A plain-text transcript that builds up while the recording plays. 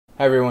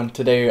Hi everyone,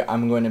 today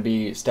I'm going to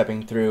be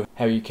stepping through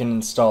how you can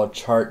install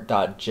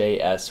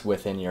Chart.JS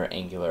within your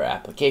Angular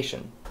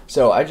application.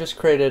 So I just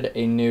created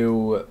a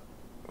new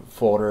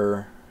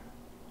folder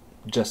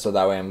just so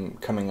that way I'm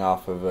coming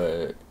off of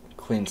a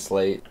clean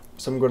slate.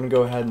 So I'm going to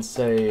go ahead and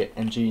say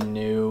ng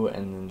new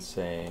and then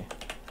say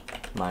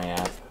my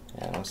app.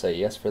 And I'll say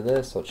yes for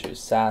this, I'll choose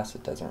SAS,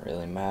 it doesn't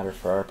really matter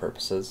for our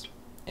purposes.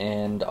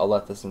 And I'll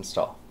let this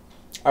install.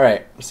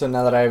 Alright, so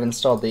now that I've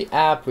installed the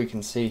app, we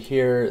can see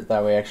here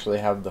that we actually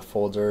have the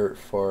folder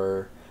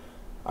for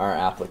our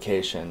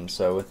application.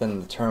 So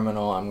within the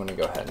terminal, I'm going to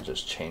go ahead and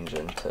just change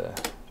into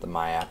the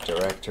My App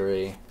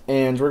directory.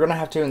 And we're going to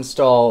have to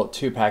install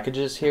two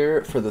packages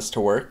here for this to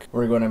work.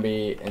 We're going to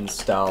be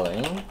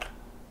installing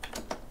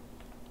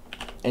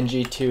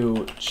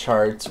ng2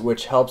 charts,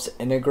 which helps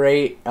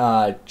integrate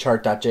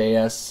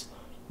Chart.js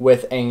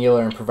with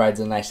Angular and provides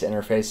a nice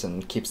interface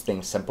and keeps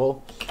things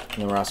simple.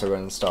 And then we're also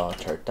going to install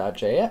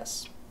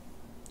Chart.js.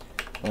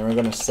 And we're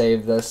going to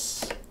save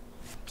this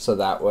so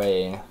that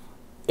way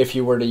if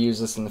you were to use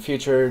this in the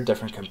future,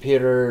 different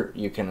computer,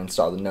 you can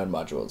install the node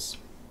modules.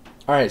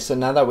 Alright, so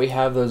now that we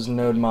have those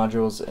node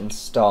modules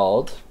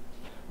installed,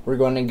 we're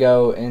going to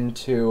go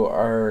into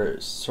our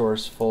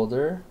source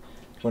folder.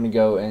 We're going to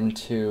go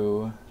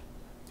into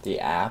the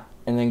app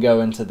and then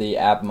go into the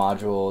app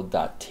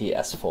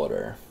module.ts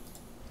folder.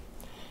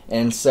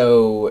 And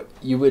so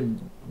you would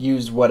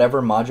use whatever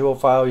module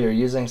file you're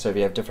using, so if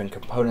you have different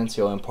components,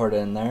 you'll import it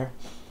in there.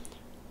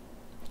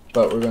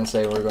 But we're going to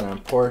say we're going to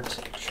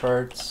import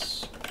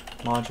charts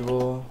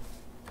module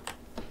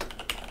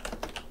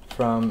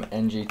from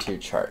ng2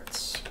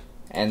 charts.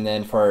 And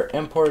then for our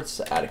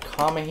imports, add a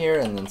comma here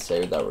and then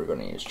say that we're going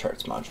to use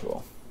charts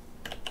module.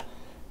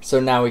 So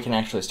now we can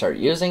actually start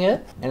using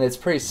it, and it's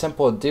pretty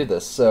simple to do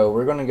this. So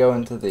we're going to go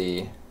into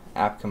the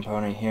app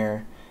component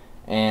here,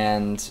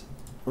 and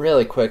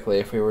really quickly,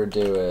 if we were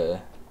to do a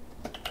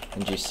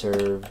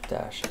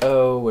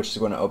ngserve-o, which is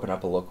going to open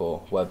up a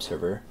local web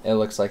server, it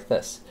looks like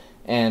this.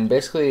 And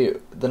basically,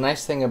 the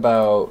nice thing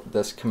about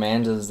this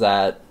command is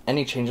that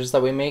any changes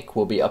that we make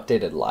will be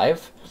updated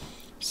live.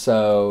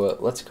 So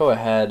let's go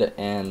ahead,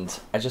 and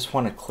I just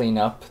want to clean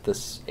up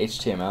this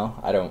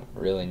HTML. I don't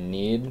really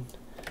need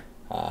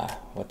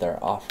what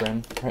they're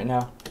offering right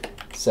now.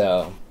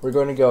 So we're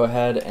going to go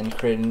ahead and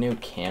create a new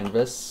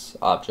canvas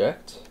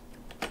object.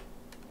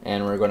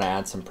 And we're going to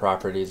add some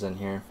properties in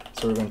here.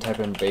 So we're going to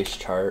type in base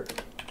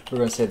chart. We're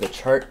going to say the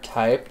chart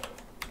type.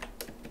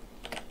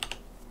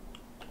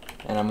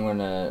 And I'm going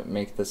to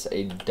make this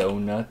a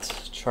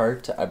donut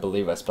chart. I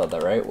believe I spelled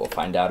that right. We'll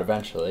find out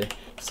eventually.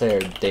 Say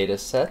our data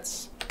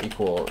sets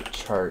equal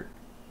chart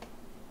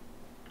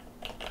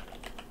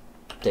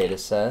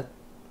dataset.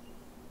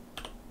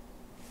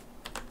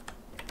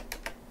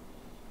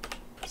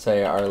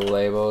 Say our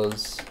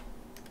labels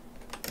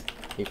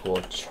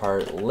equal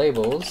chart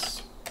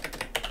labels.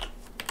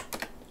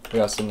 We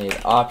also need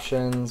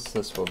options.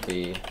 This will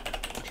be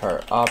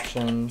chart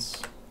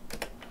options.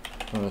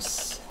 I'm going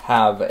to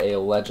have a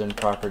legend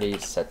property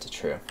set to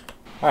true.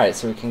 Alright,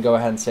 so we can go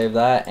ahead and save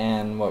that,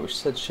 and what we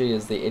should see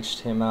is the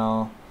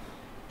HTML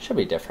should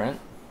be different.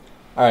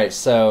 Alright,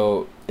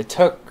 so it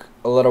took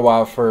a little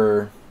while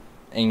for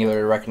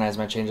Angular to recognize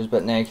my changes,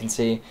 but now you can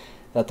see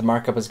that the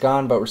markup is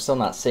gone, but we're still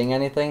not seeing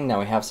anything.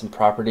 Now we have some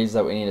properties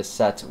that we need to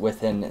set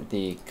within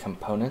the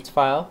components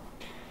file.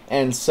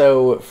 And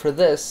so for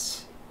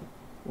this,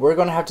 we're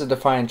going to have to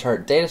define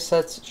chart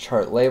datasets,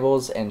 chart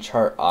labels, and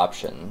chart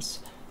options.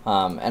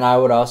 And I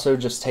would also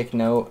just take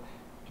note,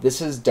 this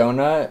is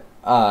donut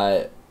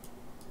on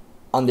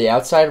the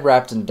outside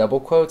wrapped in double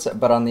quotes,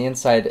 but on the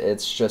inside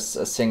it's just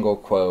a single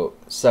quote.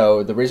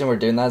 So the reason we're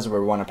doing that is we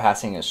want to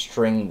passing a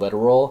string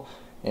literal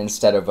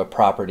instead of a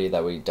property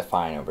that we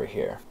define over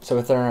here. So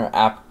within our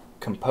app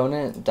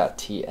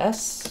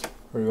component.ts,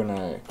 we're going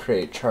to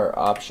create chart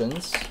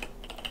options,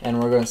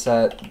 and we're going to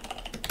set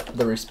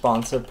the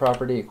responsive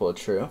property equal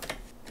true.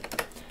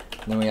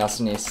 And then we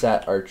also need to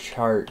set our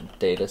chart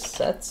data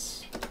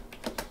sets.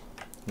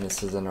 And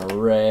this is an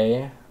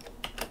array.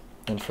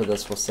 And for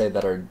this we'll say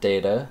that our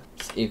data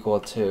is equal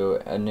to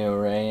a new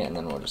array, and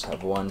then we'll just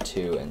have 1,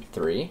 2, and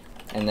 3.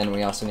 And then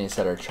we also need to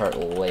set our chart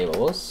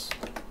labels.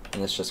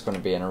 And it's just going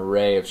to be an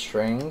array of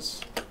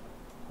strings.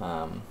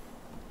 And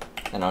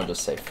I'll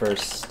just say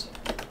first,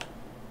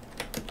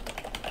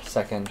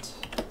 second,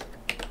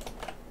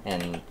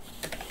 and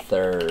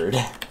third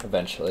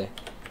eventually.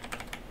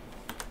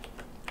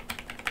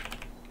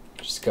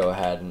 Just go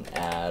ahead and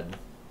add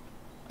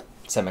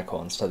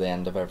semicolons to the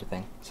end of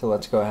everything. So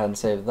let's go ahead and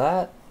save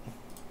that.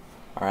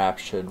 Our app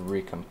should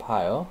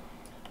recompile.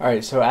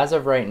 Alright, so as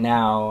of right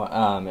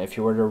now, if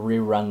you were to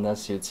rerun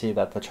this, you'd see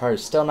that the chart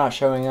is still not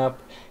showing up,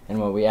 and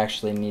what we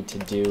actually need to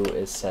do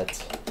is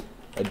set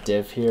a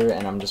div here,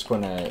 and I'm just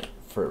going to,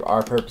 for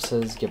our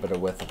purposes, give it a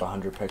width of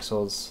 100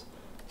 pixels,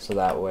 so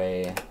that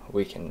way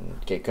we can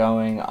get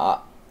going.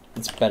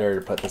 It's better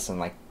to put this in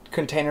like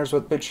containers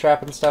with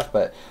Bootstrap and stuff,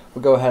 but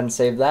we'll go ahead and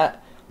save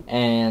that,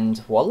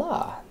 and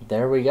voila,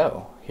 there we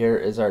go. Here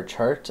is our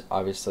chart,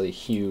 obviously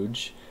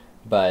huge.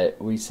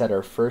 but we set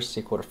our first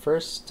equal to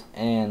first,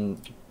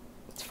 and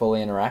it's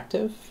fully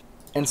interactive.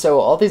 And so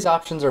all these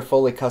options are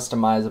fully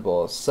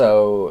customizable,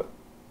 so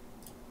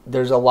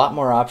there's a lot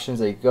more options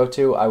that you can go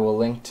to. I will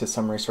link to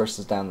some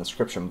resources down in the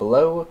description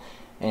below,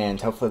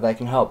 and hopefully that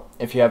can help.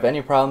 If you have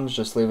any problems,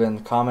 just leave it in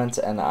the comments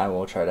and I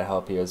will try to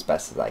help you as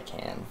best as I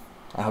can.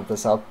 I hope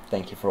this helped.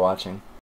 Thank you for watching.